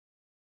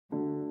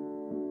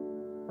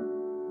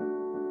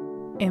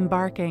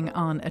Embarking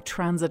on a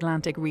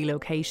transatlantic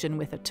relocation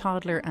with a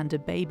toddler and a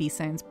baby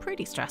sounds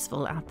pretty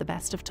stressful at the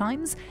best of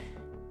times.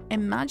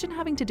 Imagine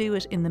having to do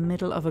it in the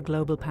middle of a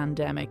global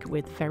pandemic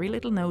with very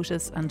little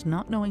notice and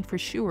not knowing for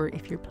sure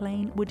if your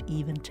plane would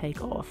even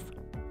take off.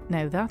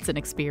 Now that's an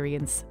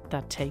experience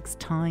that takes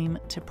time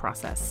to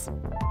process.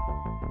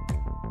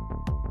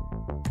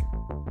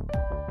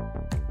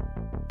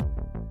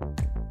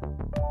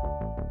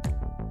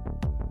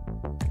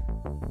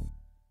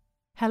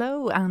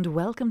 Hello and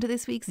welcome to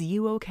this week's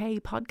You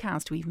OK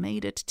podcast. We've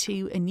made it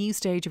to a new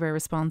stage of our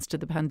response to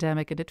the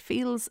pandemic and it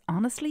feels,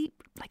 honestly,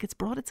 like it's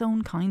brought its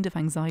own kind of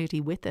anxiety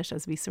with it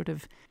as we sort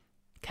of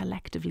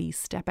collectively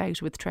step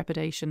out with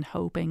trepidation,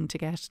 hoping to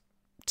get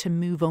to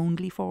move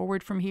only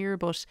forward from here.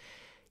 But,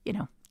 you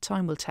know,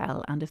 time will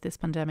tell, and if this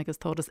pandemic has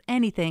taught us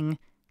anything,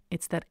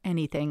 it's that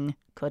anything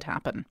could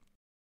happen.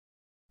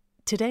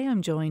 Today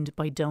I'm joined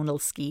by Donal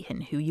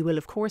Skehan, who you will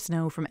of course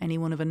know from any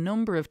one of a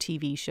number of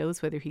TV shows,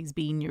 whether he's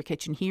been your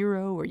kitchen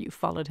hero or you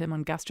followed him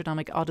on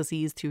gastronomic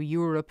odysseys through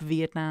Europe,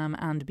 Vietnam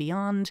and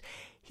beyond.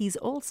 He's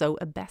also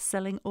a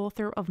best-selling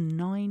author of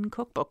 9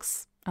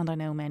 cookbooks, and I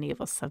know many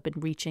of us have been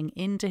reaching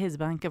into his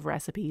bank of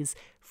recipes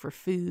for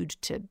food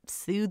to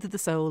soothe the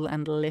soul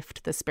and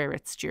lift the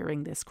spirits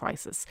during this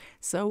crisis.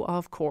 So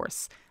of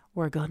course,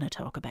 we're gonna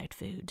talk about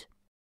food.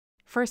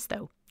 First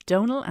though,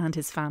 Donal and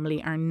his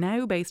family are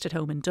now based at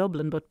home in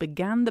Dublin but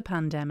began the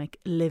pandemic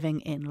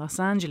living in Los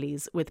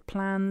Angeles with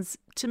plans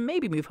to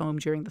maybe move home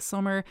during the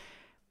summer.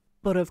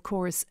 But of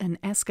course, an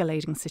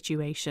escalating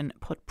situation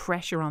put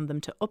pressure on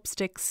them to up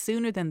sticks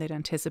sooner than they'd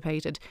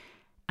anticipated.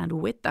 And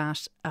with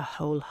that, a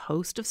whole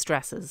host of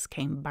stresses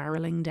came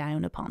barrelling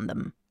down upon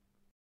them.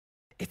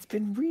 It's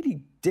been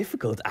really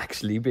difficult,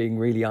 actually, being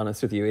really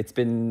honest with you. It's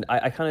been,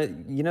 I kind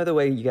of, you know, the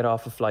way you get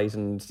off a flight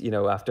and, you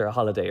know, after a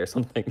holiday or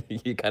something,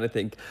 you kind of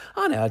think,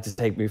 oh no, I'll just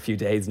take me a few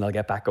days and I'll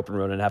get back up and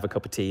running and have a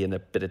cup of tea and a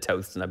bit of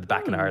toast and I'll be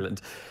back in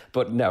Ireland.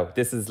 But no,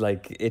 this is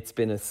like, it's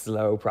been a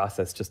slow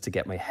process just to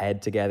get my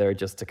head together,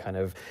 just to kind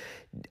of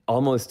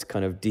almost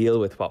kind of deal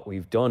with what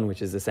we've done,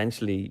 which is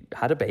essentially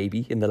had a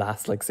baby in the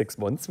last like 6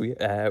 months. We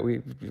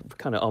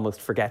kind of almost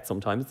forget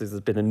sometimes this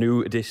has been a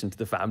new addition to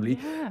the family.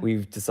 Yeah.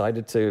 We've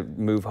decided to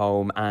move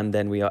home and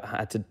then we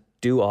had to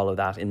do all of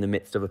that in the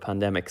midst of a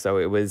pandemic. So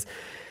it was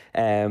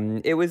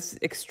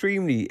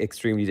extremely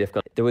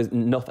difficult. There was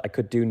nothing, I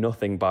could do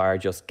nothing bar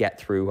just get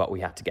through what we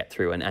had to get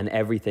through, and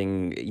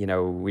everything, you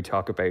know, we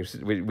spoke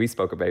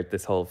about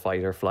this whole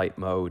fight or flight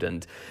mode,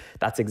 and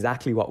that's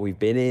exactly what we've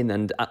been in,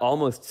 and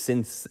almost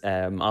since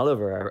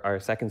Oliver, our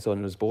second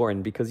son, was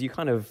born, because you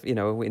kind of, you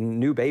know, in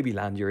new baby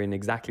land, you're in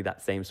exactly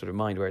that same sort of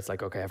mind where it's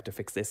like, okay, I have to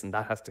fix this and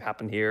that has to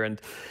happen here,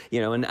 and,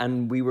 you know,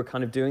 and we were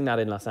kind of doing that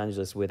in Los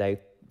Angeles without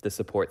the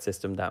support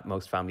system that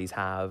most families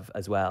have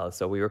as well.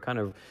 So we were kind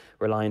of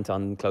reliant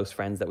on close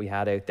friends that we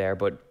had out there,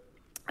 but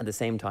at the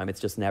same time, it's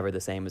just never the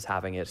same as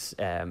having it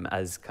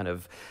as kind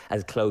of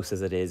as close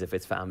as it is if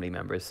it's family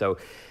members. So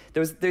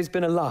there's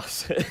been a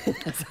lot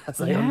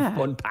as I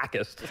unpack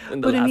it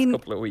in the last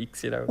couple of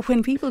weeks, you know.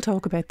 When people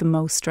talk about the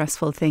most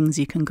stressful things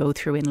you can go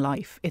through in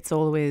life, it's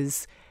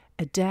always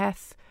a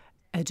death,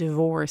 a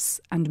divorce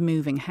and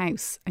moving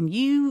house. And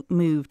you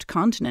moved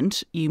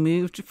continent, you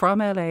moved from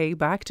LA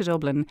back to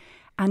Dublin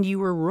and you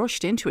were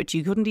rushed into it.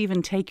 You couldn't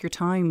even take your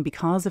time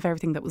because of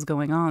everything that was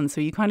going on.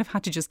 So you kind of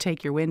had to just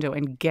take your window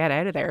and get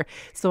out of there.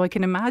 So I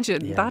can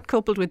imagine that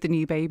coupled with the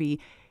new baby,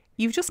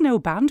 you've just no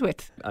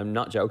bandwidth. I'm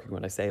not joking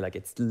when I say like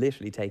it's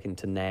literally taken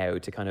to now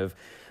to kind of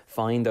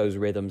find those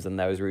rhythms and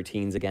those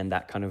routines again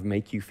that kind of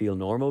make you feel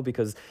normal,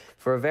 because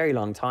for a very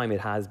long time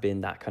it has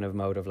been that kind of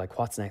mode of like,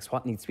 what's next,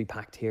 what needs to be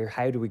packed here,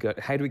 how do we get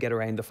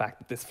around the fact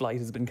that this flight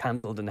has been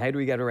cancelled, and how do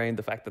we get around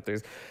the fact that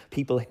there's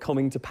people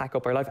coming to pack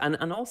up our life,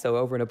 and also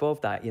over and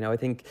above that, you know, I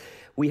think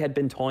we had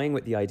been toying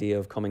with the idea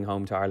of coming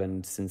home to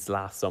Ireland since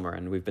last summer,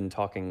 and we've been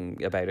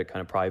talking about it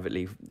kind of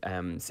privately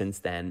since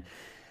then.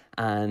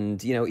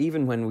 And, you know,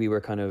 even when we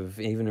were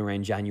even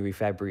around January,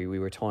 February, we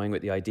were toying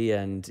with the idea,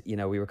 and, you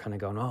know, we were kind of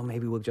going, oh,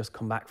 maybe we'll just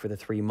come back for the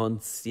 3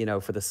 months, you know,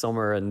 for the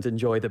summer and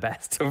enjoy the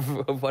best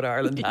of what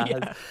Ireland has.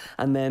 Yeah.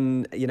 And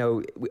then, you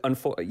know,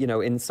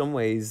 in some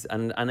ways,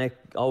 and I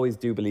always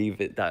do believe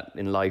that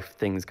in life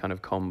things kind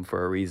of come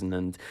for a reason.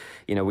 And,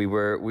 you know, we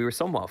were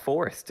somewhat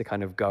forced to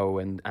kind of go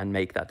and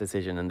make that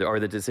decision,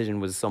 or the decision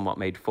was somewhat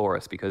made for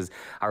us, because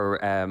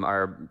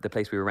the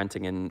place we were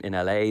renting in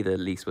LA, the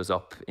lease was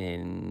up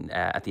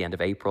at the end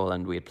of April,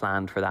 and we had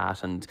planned for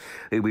that, and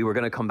we were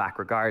going to come back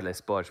regardless,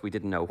 but we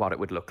didn't know what it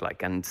would look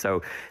like. And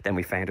so then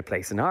we found a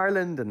place in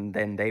Ireland, and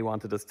then they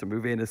wanted us to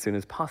move in as soon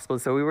as possible.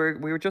 So we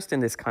were just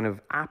in this kind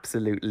of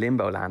absolute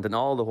limbo land, and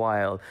all the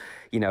while,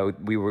 you know,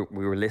 we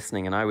were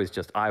listening, and I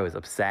was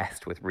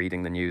obsessed with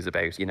reading the news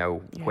about, you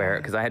know, where,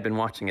 because I had been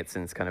watching it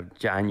since kind of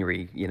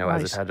January, you know,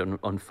 as it had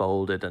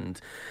unfolded,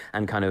 and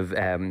kind of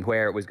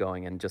where it was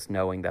going, and just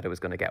knowing that it was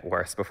going to get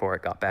worse before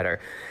it got better.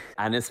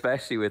 And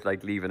especially with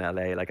like leaving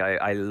LA, like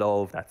I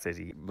love that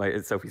city.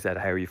 Sophie said,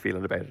 how are you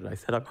feeling about it? And I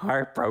said, I'm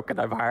heartbroken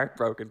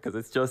because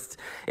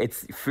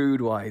it's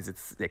food-wise,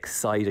 it's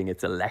exciting,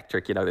 it's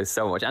electric, there's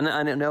so much. And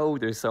I know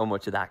there's so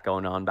much of that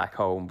going on back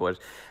home, but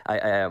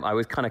I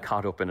was kind of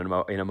caught up in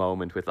a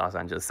moment with Los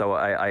Angeles. So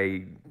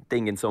I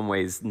think in some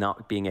ways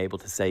not being able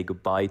to say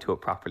goodbye to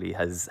it properly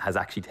has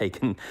actually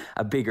taken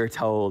a bigger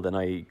toll than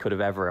I could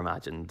have ever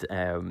imagined.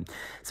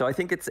 So I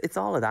think it's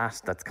all of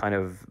that that's kind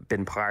of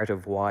been part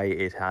of why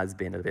it has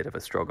been a bit of a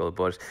struggle.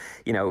 But,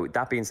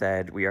 that being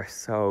said, we are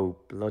so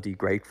bloody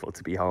grateful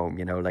to be home,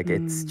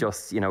 it's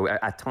just,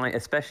 at time,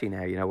 especially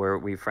now,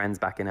 we've friends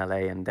back in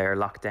LA and they're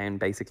locked down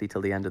basically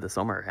till the end of the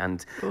summer.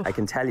 And I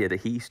can tell you the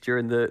heat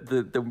during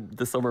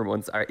the summer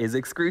months is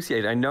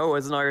excruciating. I know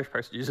as an Irish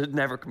person, you should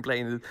never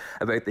complain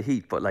about the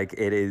heat, but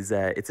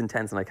it's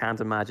intense, and I can't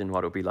imagine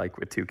what it would be like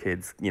with two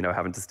kids,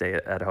 having to stay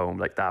at home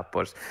like that.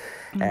 But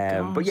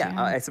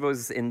I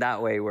suppose in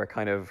that way we're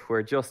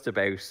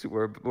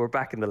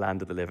back in the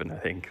land of the living, I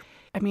think.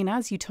 I mean,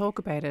 as you talk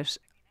about it,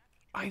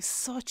 I have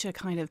such a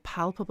kind of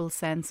palpable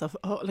sense of,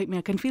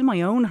 I can feel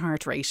my own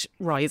heart rate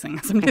rising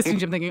as I'm listening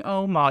to him, thinking,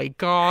 oh my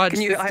God.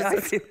 Can you,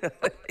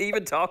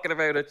 even talking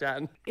about it,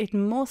 Jan? It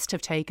must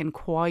have taken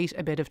quite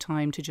a bit of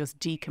time to just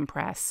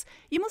decompress.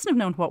 You mustn't have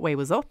known what way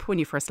was up when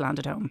you first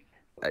landed home.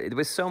 There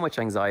was so much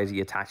anxiety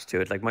attached to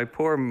it. Like, my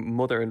poor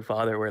mother and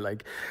father were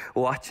like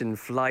watching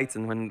flights,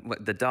 and when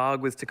the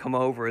dog was to come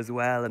over as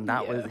well, and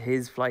that was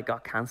his flight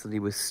got cancelled. He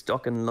was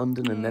stuck in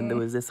London, and then there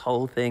was this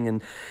whole thing,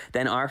 and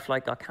then our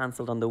flight got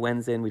cancelled on the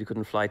Wednesday, and we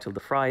couldn't fly till the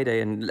Friday.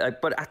 And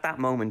but at that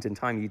moment in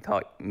time, you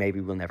thought maybe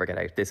we'll never get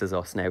out. This is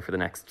us now for the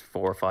next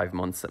 4 or 5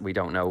 months that we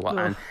don't know what,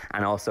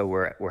 and also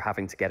we're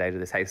having to get out of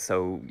this house.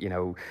 So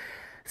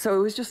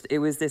So it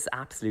was this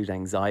absolute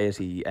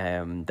anxiety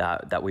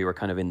that we were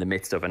kind of in the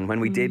midst of. And when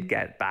we did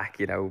get back,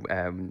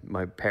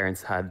 my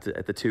parents had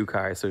the two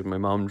cars. So my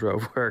mom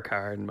drove her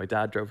car and my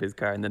dad drove his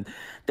car. And then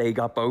they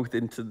got both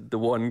into the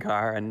one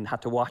car and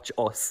had to watch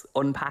us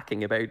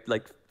unpacking about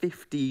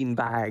 15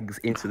 bags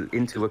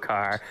into a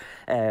car,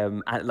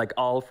 and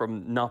all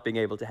from not being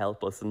able to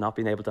help us and not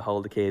being able to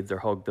hold the kids or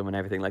hug them and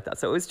everything like that.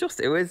 So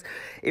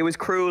it was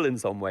cruel in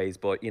some ways,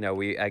 but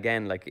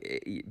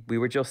we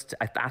were just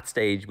at that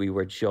stage, we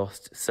were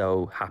just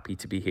so happy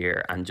to be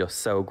here and just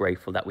so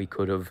grateful that we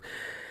could have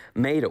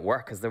made it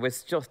work, because there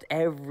was just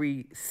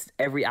every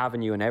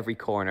avenue and every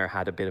corner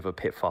had a bit of a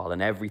pitfall,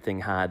 and everything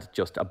had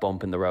just a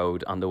bump in the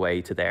road on the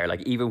way to there.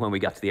 Even when we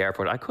got to the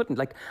airport, I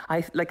couldn't I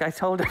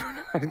told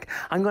everyone,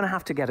 I'm going to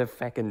have to get a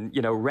fucking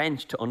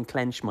wrench to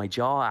unclench my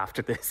jaw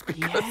after this,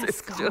 because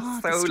it's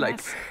just so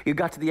you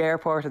got to the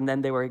airport and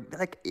then they were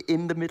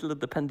in the middle of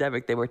the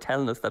pandemic, they were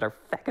telling us that our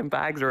fucking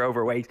bags are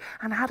overweight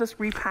and had us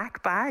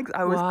repack bags.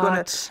 I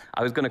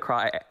was gonna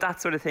cry. That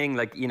sort of thing,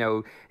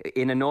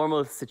 in a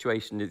normal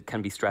situation it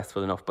can be stressful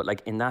enough, but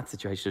in that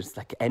situation, it's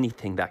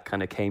anything that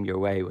kind of came your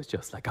way was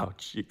just oh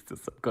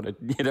Jesus, I'm gonna,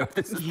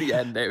 this is the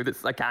end now.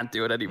 I can't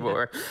do it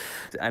anymore.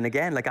 And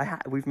again,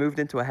 we've moved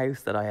into a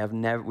house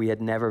that we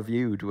had never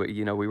viewed.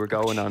 We were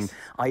going on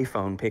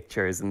iPhone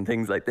pictures and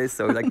things like this.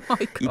 So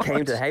you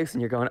came to the house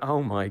and you're going,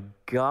 oh my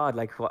God,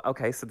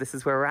 okay, so this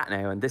is where we're at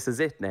now, and this is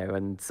it now,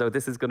 and so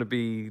this is going to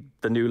be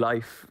the new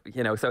life,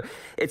 So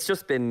it's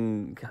just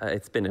been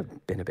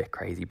a bit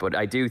crazy, but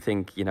I do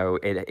think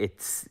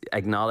it's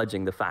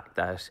acknowledging the fact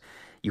that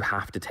you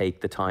have to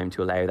take the time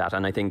to allow that.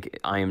 And I think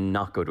I am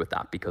not good with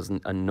that, because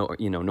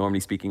normally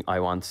speaking, I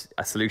want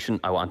a solution.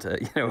 I want a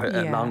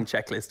long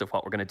checklist of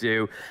what we're going to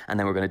do, and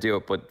then we're going to do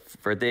it. But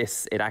for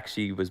this, it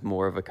actually was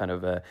more of a kind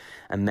of a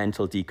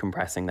mental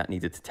decompressing that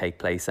needed to take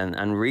place.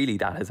 And really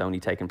that has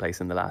only taken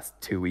place in the last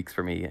 2 weeks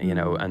for me,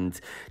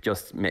 and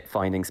just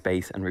finding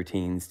space and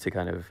routines to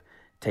kind of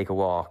take a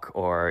walk,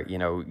 or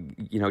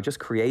just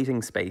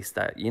creating space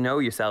that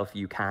yourself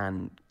you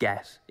can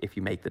get if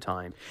you make the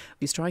time.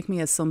 You strike me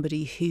as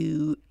somebody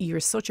who, you're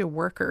such a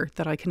worker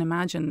that I can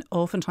imagine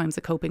oftentimes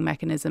a coping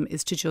mechanism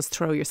is to just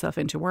throw yourself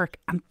into work,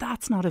 and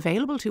that's not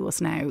available to us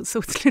now.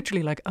 So it's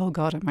literally oh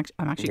God, I'm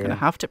actually going to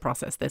have to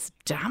process this,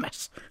 damn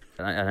it.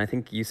 And I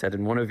think you said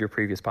in one of your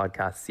previous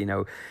podcasts,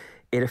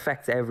 it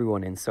affects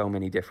everyone in so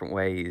many different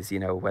ways,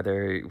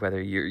 whether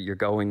you're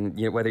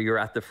going, whether you're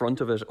at the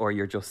front of it or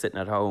you're just sitting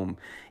at home,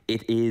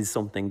 it is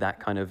something that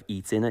kind of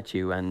eats in at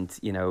you. And,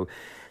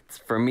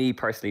 for me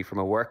personally, from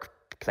a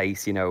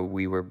workplace,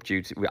 we were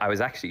I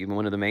was actually,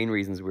 one of the main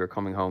reasons we were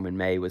coming home in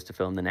May was to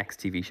film the next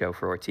TV show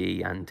for RT,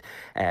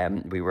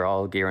 and we were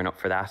all gearing up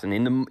for that. And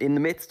in the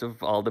midst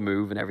of all the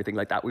move and everything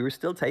like that, we were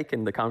still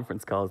taking the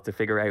conference calls to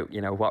figure out,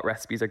 what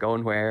recipes are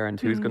going where and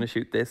who's going to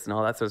shoot this and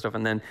all that sort of stuff.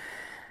 And then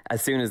as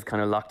soon as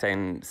kind of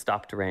lockdown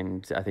stopped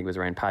around, I think it was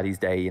around Paddy's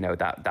Day,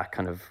 that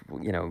kind of,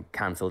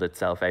 cancelled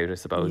itselve out, I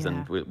suppose,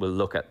 and we'll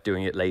look at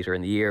doing it later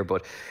in the year.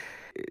 But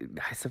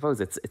I suppose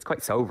it's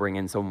quite sobering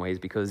in some ways,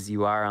 because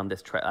you are on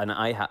this and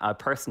I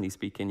personally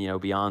speaking,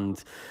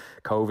 beyond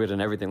COVID and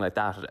everything like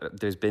that,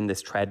 there's been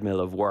this treadmill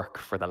of work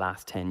for the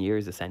last 10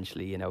 years,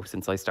 essentially,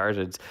 since I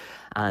started.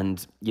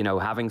 And,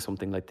 having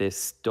something like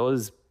this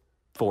does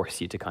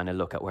force you to kind of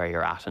look at where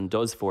you're at, and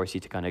does force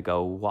you to kind of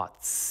go,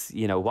 what's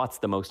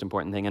the most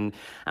important thing.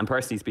 And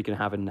personally speaking,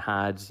 having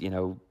had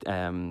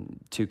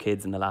 2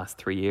 kids in the last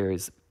 3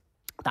 years,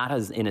 that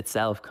has in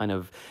itself kind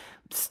of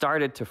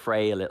started to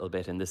fray a little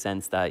bit, in the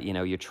sense that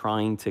you're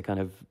trying to kind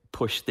of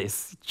push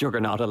this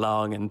juggernaut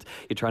along, and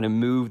you're trying to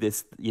move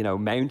this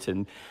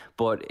mountain,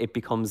 but it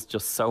becomes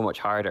just so much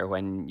harder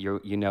when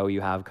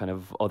you have kind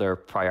of other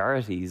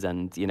priorities,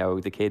 and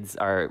the kids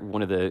are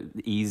one of the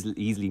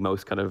easily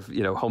most kind of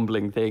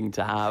humbling thing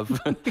to have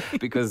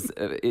because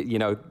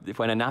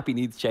when a nappy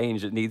needs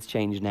change, it needs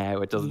change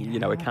now. It doesn't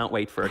it can't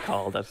wait for a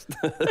call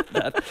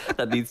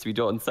that needs to be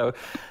done. So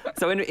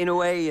in a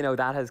way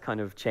that has kind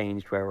of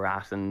changed where we're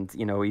at, and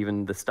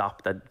even the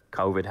stop that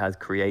COVID has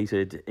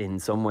created in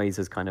some ways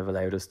has kind of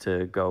allowed us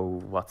to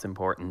go, what's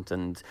important.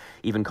 And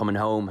even coming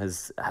home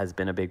has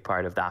been a big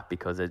part of that,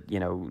 because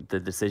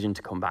the decision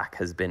to come back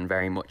has been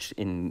very much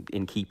in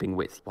keeping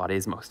with what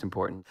is most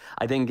important.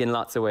 I think in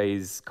lots of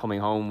ways coming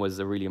home was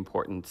a really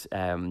important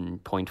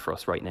point for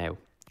us right now.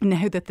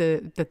 Now that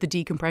the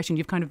decompression,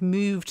 you've kind of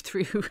moved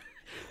through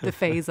the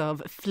phase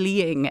of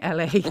fleeing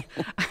LA,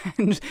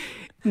 and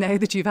now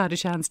that you've had a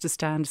chance to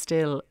stand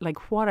still,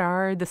 like, what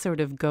are the sort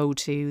of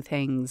go-to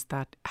things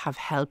that have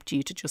helped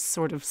you to just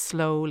sort of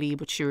slowly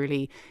but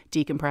surely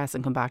decompress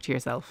and come back to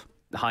yourself?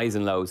 Highs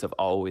and lows have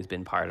always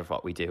been part of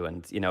what we do,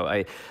 and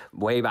I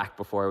way back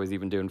before I was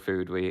even doing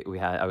food,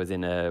 I was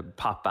in a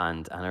pop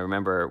band, and I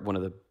remember one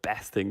of the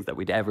best things that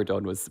we'd ever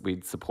done was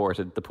we'd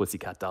supported the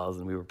Pussycat Dolls,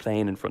 and we were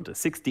playing in front of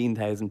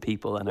 16,000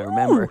 people, and I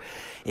remember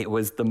it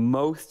was the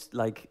most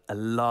like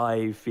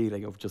alive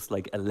feeling of just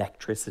like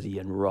electricity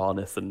and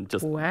rawness and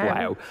just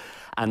wow.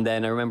 And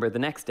then I remember the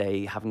next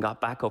day having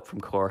got back up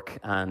from Cork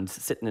and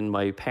sitting in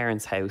my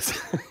parents' house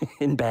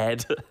in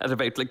bed at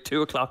about like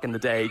 2 o'clock in the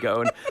day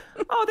going,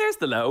 oh, there's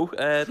the low.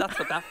 That's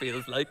what that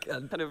feels like.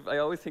 And kind of I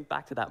always think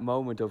back to that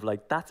moment of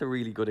like, that's a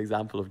really good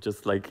example of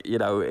just like,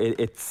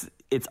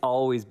 it's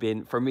always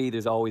been, for me,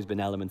 there's always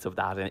been elements of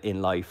that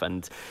in life.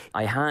 And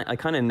I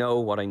kind of know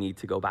what I need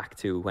to go back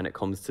to when it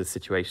comes to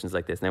situations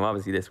like this. Now,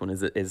 obviously, this one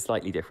is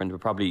slightly different,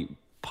 but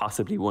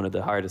possibly one of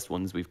the hardest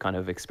ones we've kind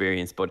of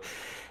experienced. But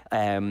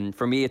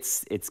for me,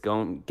 it's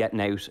getting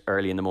out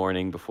early in the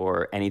morning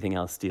before anything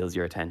else steals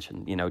your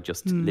attention.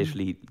 Just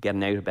literally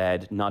getting out of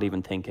bed, not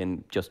even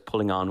thinking, just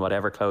pulling on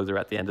whatever clothes are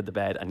at the end of the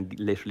bed and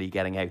literally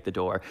getting out the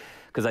door.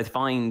 Because I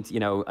find,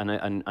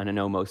 and I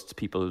know most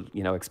people,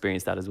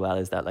 experience that as well,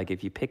 is that like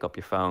if you pick up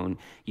your phone,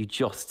 you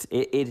just,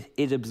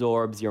 it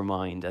absorbs your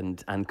mind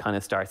and kind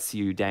of starts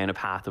you down a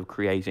path of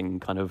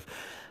creating kind of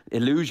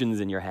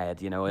illusions in your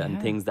head,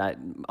 and things that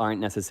aren't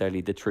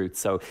necessarily the truth.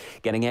 So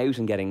getting out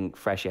and getting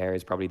fresh air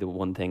is probably the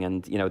one thing.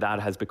 And, that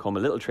has become a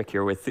little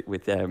trickier with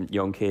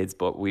young kids,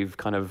 but we've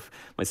kind of,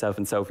 myself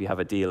and Sophie have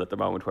a deal at the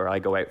moment where I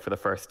go out for the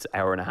first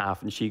hour and a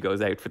half and she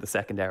goes out for the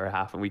second hour and a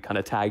half, and we kind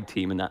of tag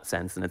team in that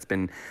sense. And it's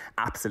been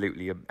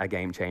absolutely a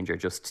game changer,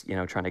 just,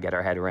 trying to get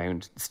our head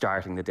around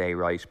starting the day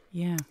right.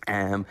 Yeah.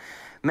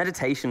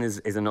 Meditation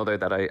is another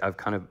that I've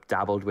kind of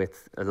dabbled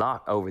with a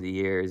lot over the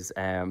years.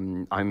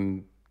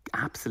 I'm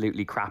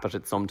absolutely crap at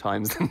it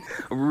sometimes and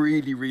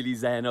really, really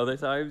zen other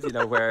times,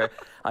 where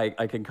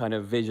I can kind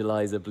of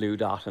visualize a blue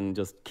dot and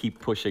just keep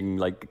pushing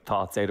like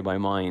thoughts out of my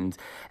mind.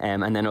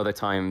 And then other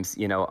times,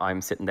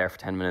 I'm sitting there for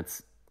 10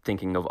 minutes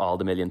thinking of all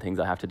the million things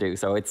I have to do.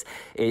 So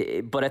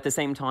but at the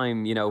same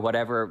time,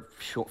 whatever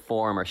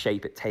form or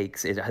shape it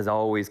takes, it has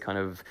always kind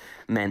of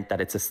meant that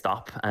it's a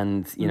stop.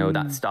 And,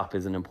 that stop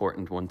is an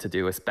important one to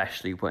do,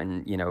 especially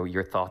when,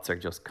 your thoughts are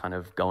just kind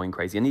of going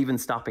crazy. And even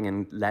stopping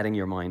and letting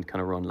your mind kind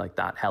of run like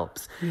that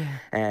helps. Yeah.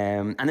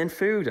 And then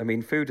food. I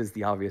mean, food is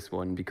the obvious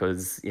one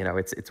because,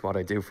 it's what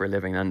I do for a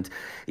living. And,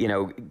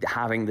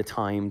 having the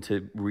time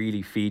to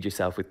really feed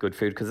yourself with good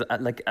food. Because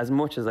like, as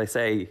much as I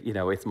say,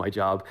 it's my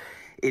job,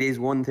 it is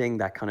one thing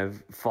that kind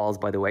of falls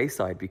by the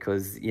wayside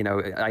because,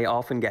 I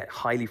often get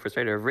highly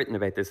frustrated. I've written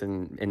about this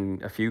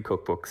in a few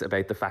cookbooks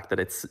about the fact that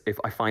if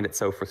I find it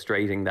so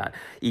frustrating that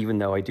even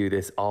though I do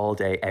this all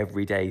day,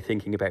 every day,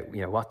 thinking about,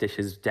 what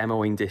dishes,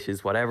 demoing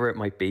dishes, whatever it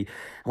might be,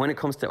 when it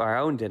comes to our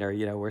own dinner,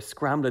 we're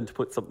scrambling to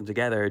put something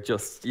together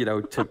just,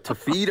 to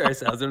feed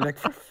ourselves. And I'm like,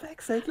 for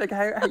fuck's sake, like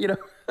how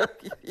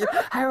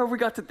how have we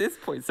got to this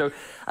point? So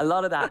a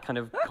lot of that kind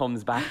of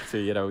comes back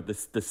to,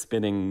 the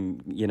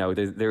spinning,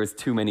 there is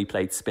too many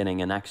plates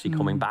spinning, and actually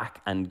coming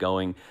back and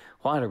going,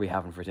 what are we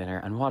having for dinner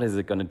and what is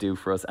it going to do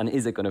for us, and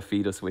is it going to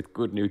feed us with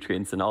good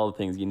nutrients and all the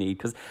things you need?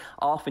 Because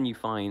often you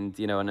find,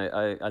 and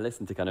I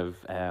listen to kind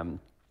of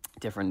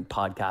different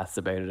podcasts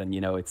about it, and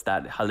it's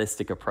that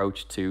holistic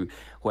approach to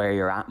where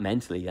you're at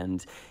mentally,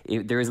 and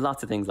there is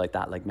lots of things like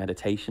that, like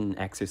meditation,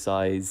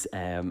 exercise,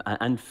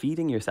 and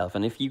feeding yourself.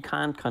 And if you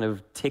can't kind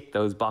of tick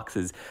those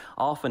boxes,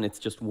 often it's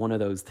just one of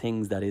those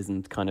things that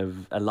isn't kind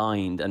of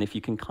aligned, and if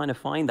you can kind of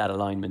find that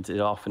alignment, it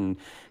often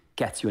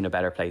gets you in a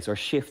better place or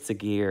shifts a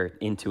gear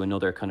into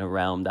another kind of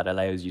realm that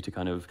allows you to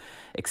kind of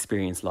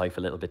experience life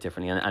a little bit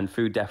differently. And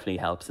food definitely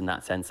helps in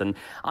that sense. And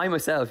I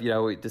myself,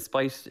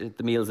 despite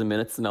the meals and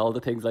minutes and all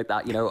the things like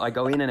that, I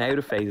go in and out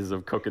of phases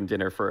of cooking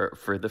dinner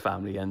for the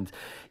family. And,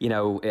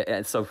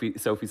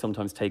 Sophie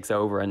sometimes takes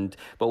over.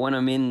 But when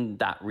I'm in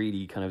that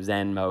really kind of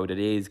zen mode, it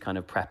is kind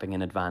of prepping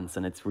in advance,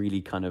 and it's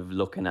really kind of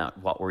looking at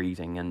what we're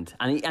eating and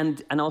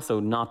also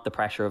not the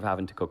pressure of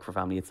having to cook for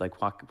family. It's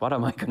like, what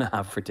am I going to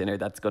have for dinner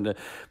that's going to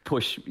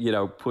push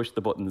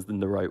the buttons in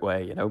the right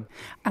way,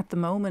 At the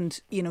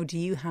moment, do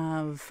you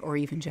have, or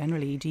even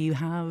generally, do you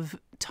have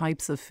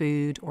types of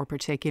food or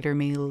particular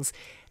meals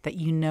that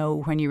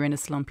when you're in a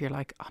slump, you're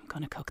like, I'm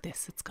going to cook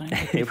this, it's going to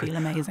make me feel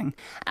amazing?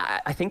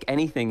 I think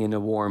anything in a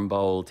warm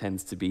bowl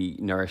tends to be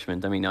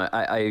nourishment. I mean,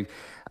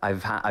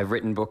 I've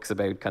written books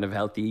about kind of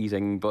healthy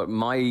eating, but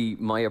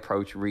my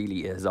approach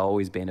really has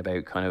always been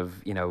about kind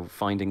of,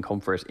 finding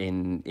comfort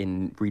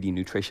in really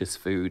nutritious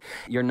food.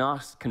 You're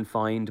not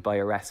confined by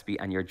a recipe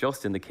and you're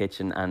just in the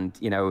kitchen, and,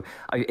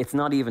 it's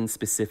not even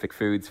specific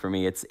foods for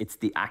me. It's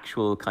the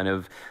actual kind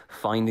of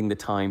finding the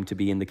time to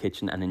be in the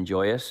kitchen and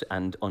enjoy it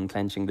and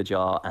unclenching the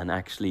jaw and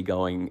actually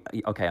going,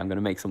 okay, I'm going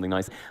to make something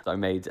nice. So I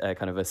made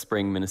kind of a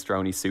spring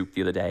minestrone soup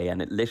the other day,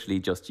 and it literally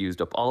just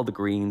used up all the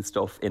green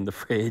stuff in the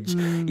fridge.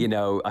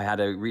 I had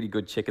a really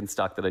good chicken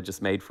stock that I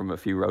just made from a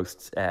few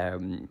roasts.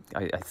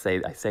 I say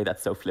that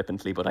so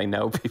flippantly, but I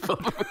know people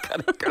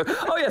kind of go,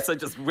 oh yes, I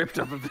just whipped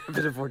up a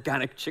bit of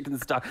organic chicken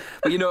stock.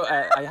 But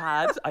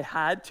I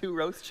had 2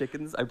 roast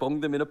chickens. I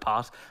bunged them in a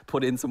pot,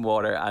 put in some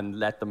water, and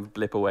let them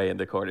blip away in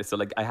the corner. So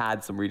I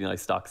had some really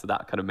nice stock, so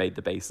that kind of made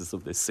the basis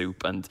of this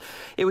soup. And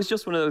it was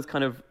just one of those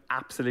kind of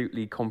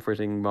absolutely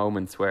comforting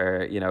moments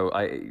where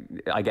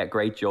I get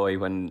great joy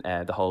when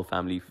the whole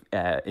family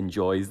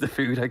enjoys the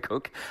food I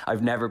cook.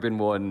 I've never been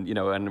one,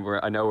 and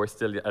I know we're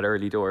still at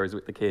early doors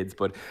with the kids,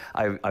 but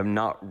I'm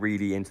not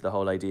really into the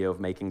whole idea of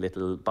making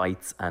little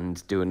bites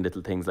and doing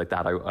little things like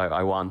that.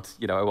 I want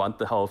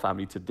the whole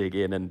family to dig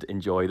in and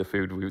enjoy the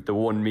food, the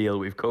one meal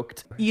we've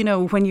cooked.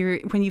 When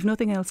you've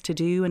nothing else to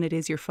do and it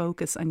is your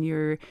focus, and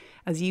you're,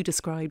 as you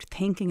described,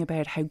 thinking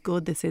about how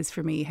good this is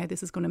for me, how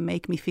this is going to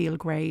make me feel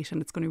great,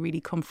 and it's going to really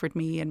comfort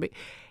me, and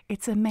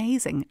it's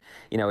amazing.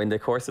 In the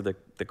course of the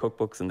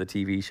cookbooks and the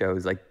TV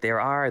shows, there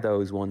are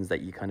those ones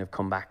that you kind of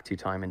come back to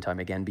time and time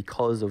again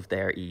because of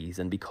their ease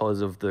and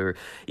because of their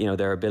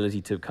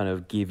ability to kind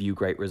of give you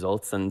great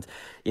results. And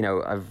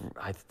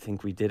I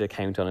think we did a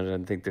count on it,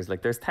 and I think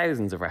there's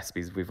thousands of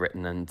recipes we've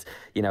written, and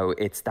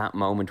it's that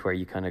moment where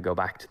you kind of go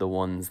back to the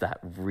ones that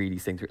really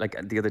sing through. Like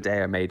the other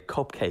day I made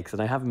cupcakes,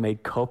 and I haven't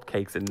made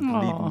cupcakes in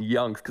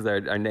yonks because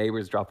our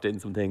neighbours dropped in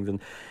some things, and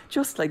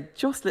just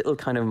little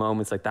kind of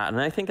moments like that.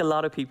 And I think a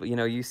lot of people,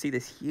 you see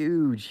this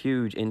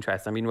huge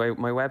interest. I mean,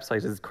 my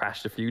website has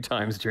crashed a few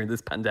times during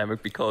this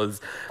pandemic because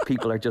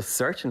people are just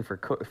searching for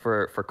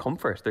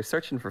comfort. They're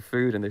searching for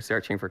food and they're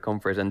searching for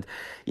comfort. And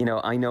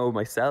I know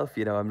myself,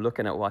 I'm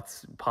looking at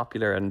what's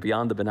popular, and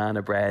beyond the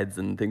banana breads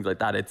and things like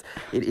that, it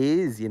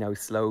is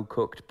slow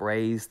cooked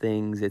braised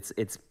things.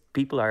 It's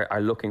people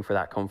are looking for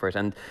that comfort.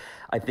 And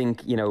I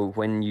think,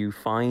 when you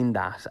find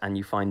that and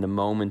you find the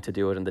moment to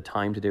do it and the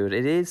time to do it,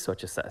 it is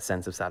such a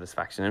sense of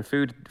satisfaction. And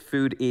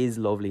food is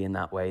lovely in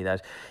that way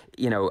that,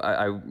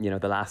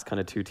 the last kind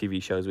of 2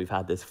 TV shows, we've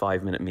had this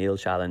 5-minute meal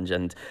challenge,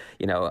 and,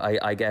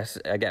 I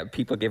get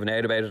people giving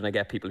out about it, and I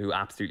get people who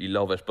absolutely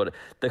love it. But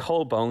the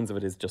whole bones of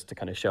it is just to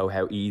kind of show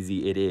how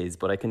easy it is.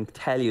 But I can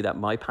tell you that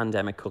my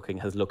pandemic cooking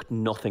has looked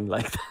nothing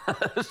like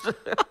that.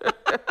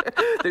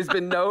 There's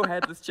been no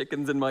headless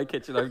chickens in my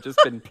kitchen. I've just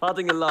been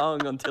plodding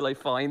along until I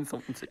find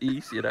something to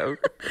eat,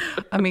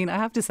 I mean, I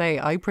have to say,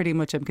 I pretty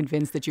much am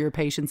convinced that you're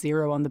patient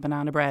zero on the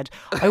banana bread.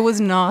 I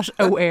was not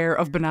aware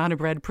of banana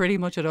bread pretty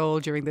much at all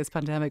during this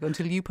pandemic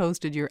until you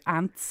posted your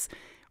aunt's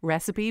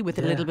recipe with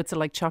a little bits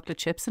of chocolate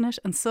chips in it,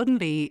 and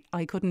suddenly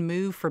I couldn't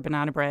move for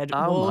banana bread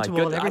wall to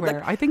wall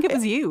everywhere. I think it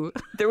was you.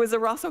 There was a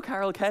Ross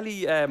O'Carroll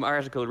Kelly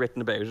article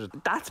written about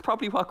it. That's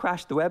probably what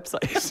crashed the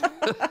website.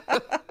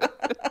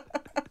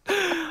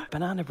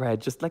 Banana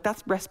bread,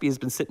 that recipe has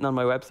been sitting on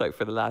my website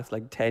for the last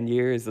 10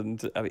 years,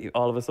 and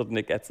all of a sudden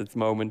it gets its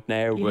moment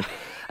now. But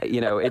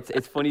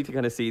it's funny to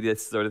kind of see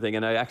this sort of thing.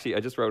 And I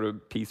just wrote a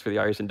piece for the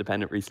Irish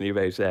Independent recently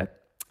about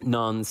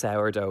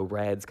non-sourdough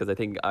breads, because I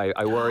think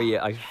I worry,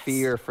 I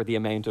fear for the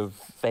amount of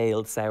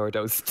failed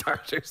sourdough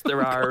starters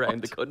there are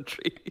around the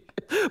country.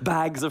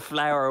 Bags of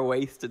flour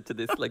wasted to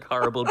this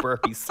horrible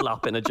burpy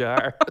slop in a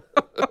jar.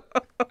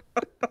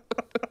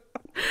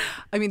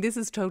 I mean, this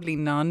is totally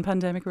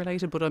non-pandemic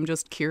related, but I'm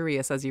just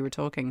curious, as you were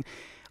talking,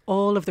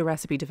 all of the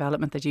recipe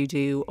development that you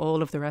do,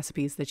 all of the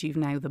recipes that you've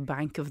now, the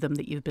bank of them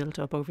that you've built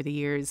up over the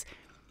years,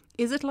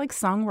 is it like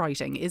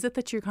songwriting? Is it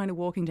that you're kind of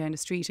walking down the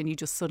street and you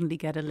just suddenly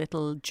get a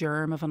little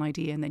germ of an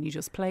idea and then you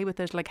just play with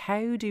it?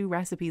 How do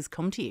recipes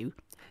come to you?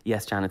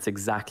 Yes, Jan, it's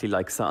exactly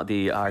like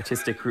the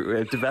artistic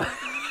development.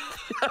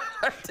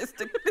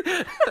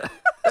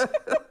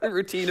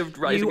 routine of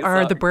writing. You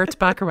are the Burt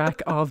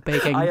Bacharach of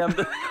baking. I am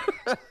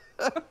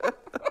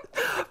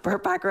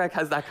Burt Bacharach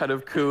has that kind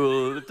of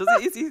cool.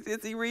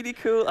 Is he really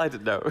cool? I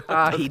don't know.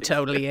 He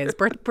totally is.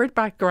 Burt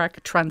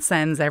Bacharach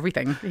transcends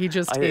everything. He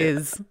just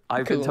is.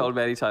 I've cool. been told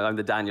many times I'm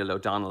the Daniel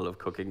O'Donnell of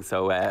cooking.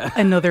 So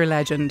another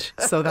legend.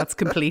 So that's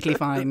completely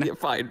fine. Yeah,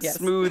 fine. Yes.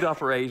 Smooth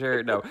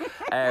operator. No,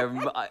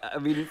 I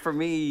mean, for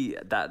me,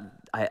 that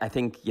I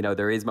think, you know,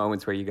 there is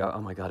moments where you go,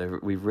 oh my God,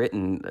 we've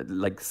written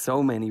like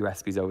so many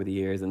recipes over the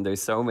years, and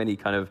there's so many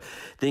kind of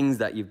things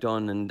that you've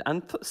done, and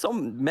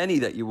many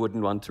that you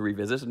wouldn't want to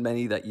revisit, and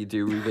many that you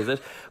do revisit.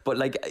 But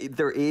like,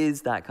 there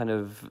is that kind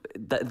of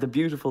the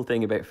beautiful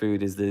thing about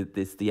food is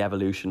the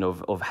evolution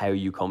of how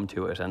you come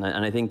to it, and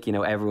I think, you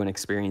know, everyone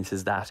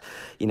experiences that.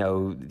 You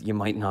know, you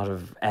might not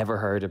have ever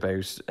heard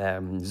about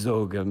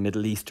zug, a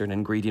Middle Eastern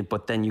ingredient,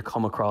 but then you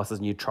come across it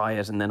and you try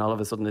it, and then all of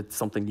a sudden it's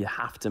something you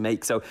have to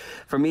make. So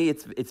for me,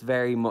 it's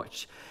very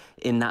much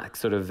in that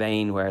sort of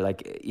vein where,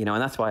 like, you know,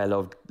 and that's why I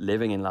loved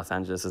living in Los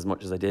Angeles as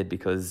much as I did,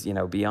 because, you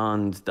know,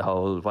 beyond the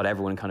whole, what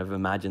everyone kind of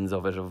imagines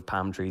of it, of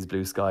palm trees,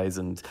 blue skies,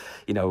 and,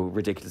 you know,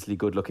 ridiculously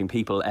good looking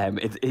people,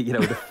 you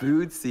know, the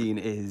food scene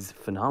is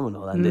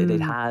phenomenal, and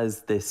it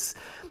has this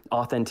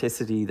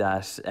authenticity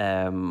that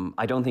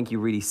I don't think you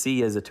really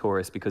see as a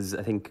tourist, because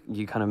I think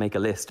you kind of make a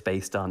list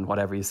based on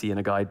whatever you see in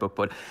a guidebook.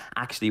 But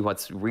actually,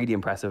 what's really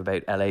impressive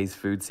about LA's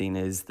food scene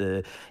is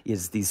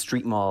these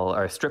strip mall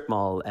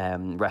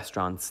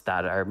restaurants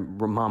that are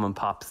mom and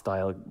pop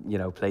style, you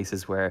know,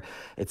 places where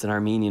it's an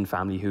Armenian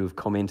family who've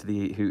come into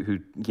who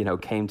you know,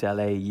 came to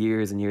LA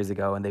years and years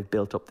ago, and they've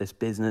built up this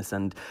business,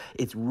 and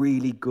it's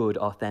really good,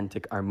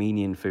 authentic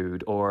Armenian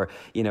food. Or,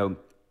 you know,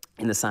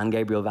 in the San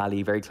Gabriel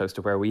Valley, very close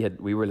to where we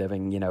were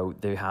living, you know,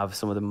 they have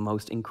some of the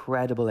most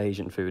incredible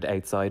Asian food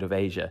outside of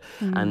Asia.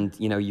 And,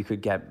 you know, you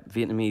could get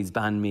Vietnamese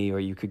banh mi, or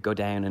you could go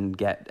down and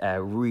get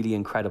really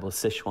incredible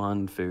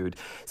Sichuan food.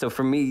 So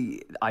for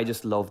me, I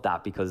just love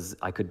that, because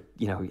I could,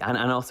 you know,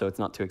 and also it's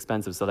not too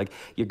expensive. So like,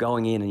 you're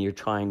going in and you're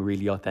trying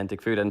really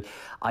authentic food, and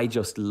I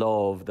just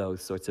love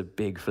those sorts of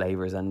big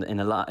flavors. And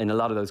in a lot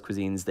of those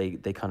cuisines,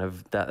 they kind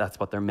of, that's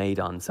what they're made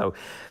on. So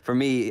for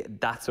me,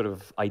 that sort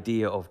of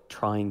idea of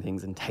trying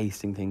things and tasting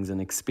things and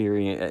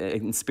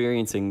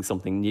experiencing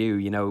something new,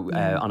 you know,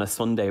 on a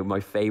Sunday, my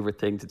favorite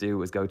thing to do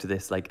was go to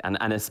this, like, and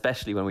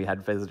especially when we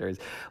had visitors,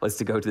 was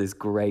to go to this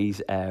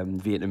great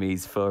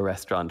Vietnamese pho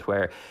restaurant,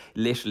 where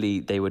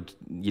literally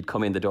you'd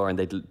come in the door and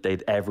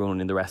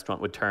everyone in the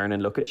restaurant would turn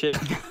and look at you.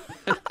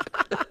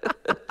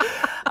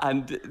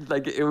 And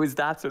like, it was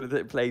that sort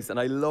of place,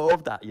 and I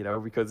love that, you know,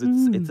 because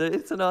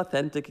it's an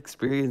authentic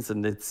experience,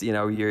 and it's, you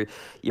know,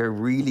 you're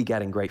really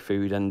getting great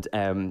food,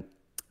 and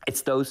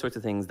it's those sorts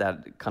of things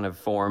that kind of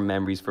form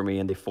memories for me,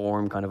 and they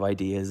form kind of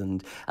ideas,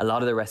 and a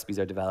lot of the recipes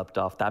are developed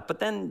off that. But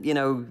then, you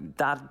know,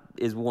 that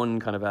is one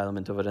kind of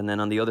element of it, and then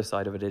on the other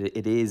side of it,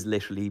 it is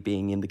literally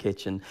being in the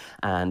kitchen,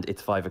 and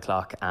it's 5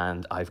 o'clock,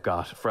 and I've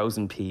got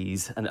frozen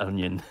peas, an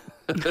onion,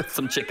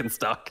 some chicken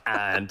stock,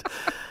 and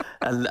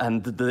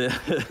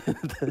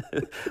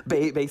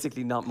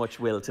basically not much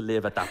will to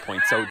live at that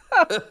point. So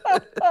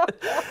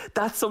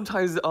that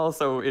sometimes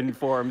also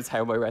informs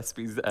how my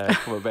recipes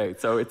come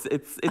about. So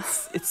it's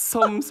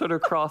some sort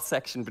of cross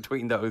section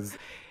between those.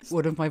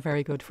 One of my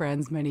very good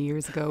friends many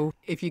years ago,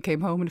 if you came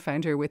home and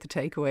found her with a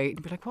takeaway,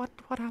 you'd be like, what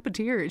happened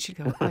here? And she'd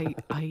go,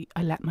 I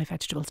let my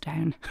vegetables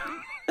down.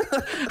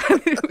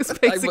 It was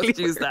basically I must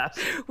use that.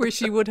 where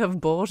she would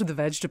have bought the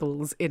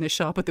vegetables in a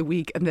shop at the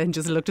week, and then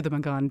just looked at them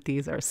and gone,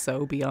 these are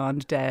so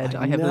beyond dead.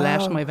 I have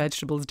let my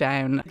vegetables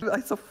down.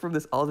 I suffer from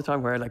this all the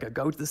time, where like, I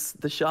go to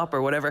the shop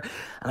or whatever,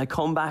 and I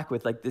come back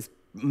with like this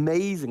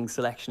amazing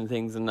selection of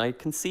things, and I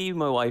can see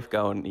my wife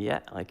going,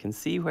 yeah, I can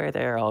see where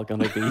they're all going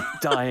to be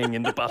dying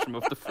in the bottom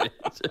of the fridge.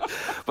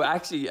 But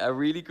actually, a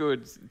really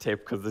good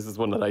tip, because this is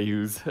one that I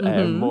use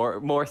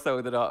more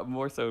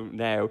so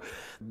now,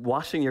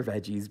 washing your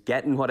veggies,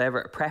 getting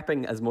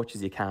prepping as much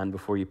as you can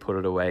before you put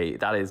it away.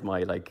 That is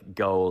my like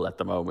goal at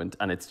the moment,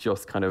 and it's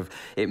just kind of,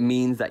 it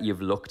means that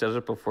you've looked at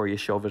it before you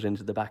shove it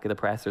into the back of the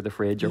press or the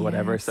fridge or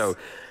whatever. So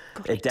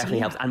it definitely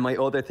helps. And my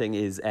other thing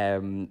is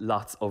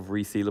lots of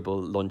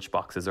resealable lunch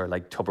boxes, or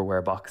like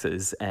Tupperware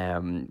boxes.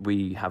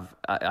 I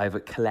have a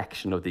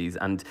collection of these,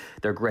 and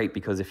they're great,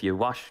 because if you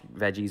wash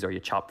veggies or you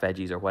chop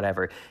veggies or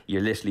whatever,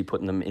 you're literally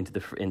putting them into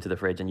the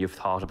fridge, and you've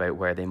thought about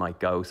where they might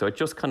go. So it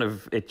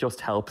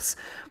just helps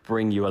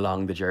bring you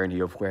along the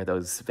journey of where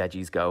those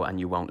veggies go, and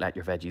you won't let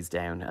your veggies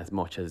down as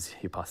much as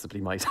you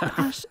possibly might have.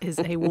 That is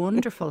a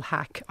wonderful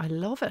hack. I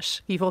love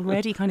it. You've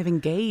already kind of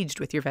engaged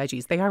with your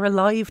veggies. They are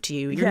alive to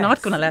you. You're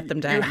not going to let them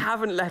down. You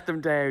haven't let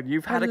them down.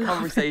 You've had a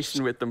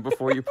conversation with them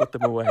before you put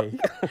them away.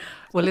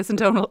 Well, listen,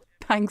 Donal,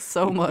 thanks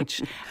so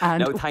much.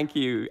 And no, thank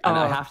you. And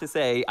I have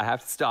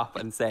to stop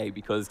and say,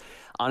 because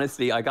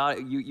honestly, I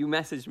got you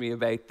messaged me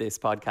about this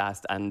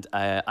podcast, and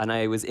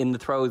I was in the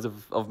throes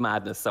of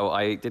madness, so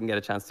I didn't get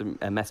a chance to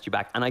message you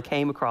back. And I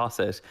came across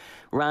it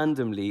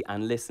randomly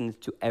and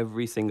listened to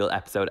every single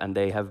episode, and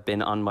they have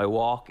been on my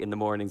walk in the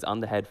mornings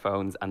on the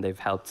headphones, and they've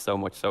helped so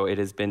much. So it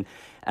has been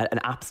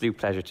an absolute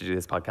pleasure to do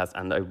this podcast,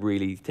 and I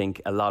really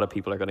think a lot of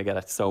people are going to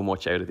get so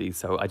much out of these.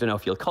 So I don't know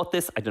if you'll cut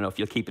this, I don't know if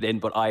you'll keep it in,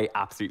 but I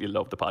absolutely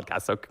love the podcast.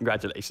 podcast. So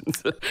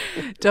congratulations.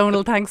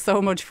 Donal, thanks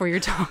so much for your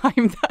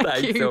time.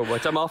 Thanks so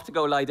much. I'm off to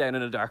go lie down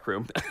in a dark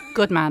room.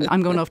 Good man.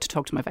 I'm going off to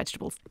talk to my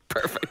vegetables.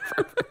 Perfect.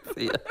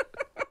 See ya.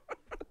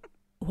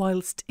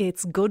 Whilst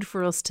it's good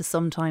for us to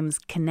sometimes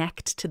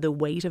connect to the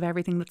weight of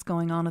everything that's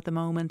going on at the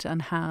moment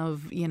and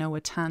have, you know,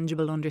 a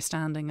tangible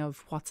understanding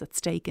of what's at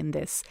stake in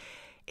this,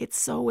 it's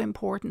so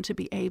important to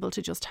be able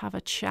to just have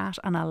a chat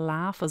and a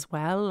laugh as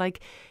well. Like,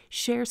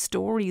 share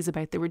stories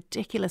about the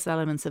ridiculous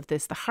elements of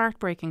this, the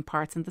heartbreaking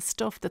parts, and the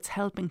stuff that's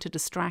helping to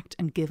distract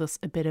and give us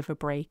a bit of a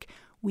break.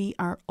 We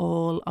are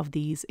all of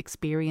these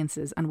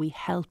experiences and we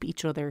help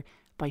each other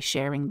by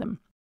sharing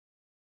them.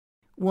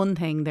 One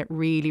thing that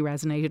really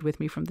resonated with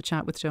me from the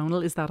chat with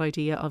Donal is that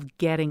idea of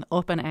getting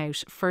up and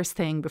out first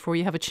thing before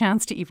you have a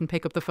chance to even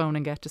pick up the phone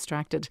and get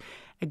distracted.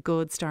 A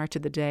good start to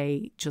the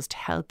day just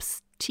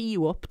helps tee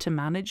you up to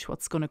manage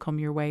what's going to come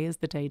your way as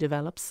the day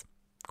develops.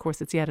 Of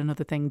course, it's yet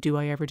another thing. Do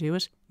I ever do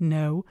it?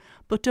 No.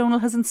 But Donal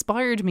has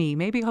inspired me.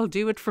 Maybe I'll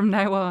do it from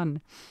now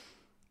on.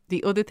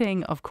 The other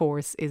thing, of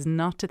course, is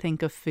not to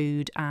think of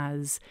food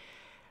as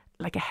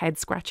like a head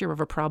scratcher of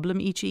a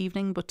problem each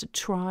evening, but to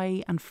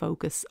try and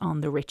focus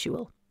on the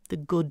ritual, the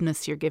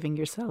goodness you're giving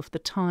yourself, the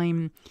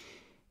time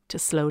to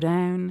slow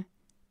down,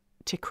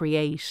 to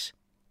create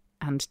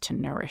and to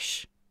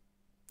nourish.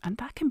 And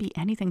that can be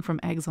anything from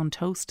eggs on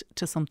toast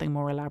to something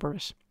more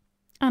elaborate.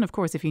 And of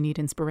course, if you need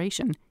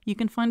inspiration, you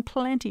can find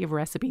plenty of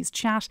recipes,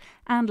 chat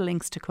and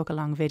links to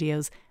cook-along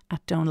videos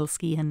at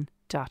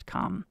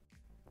donalskehan.com.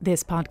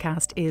 This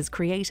podcast is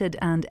created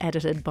and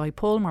edited by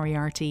Paul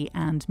Moriarty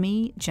and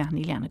me,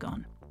 Jani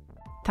Lanagon.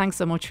 Thanks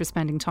so much for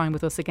spending time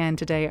with us again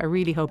today. I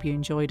really hope you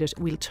enjoyed it.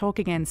 We'll talk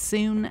again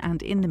soon,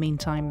 and in the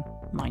meantime,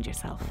 mind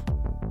yourself.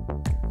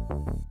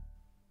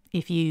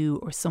 If you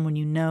or someone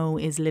you know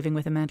is living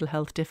with a mental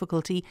health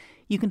difficulty,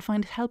 you can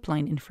find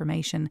helpline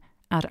information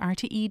at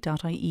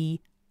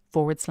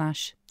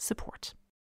rte.ie/support.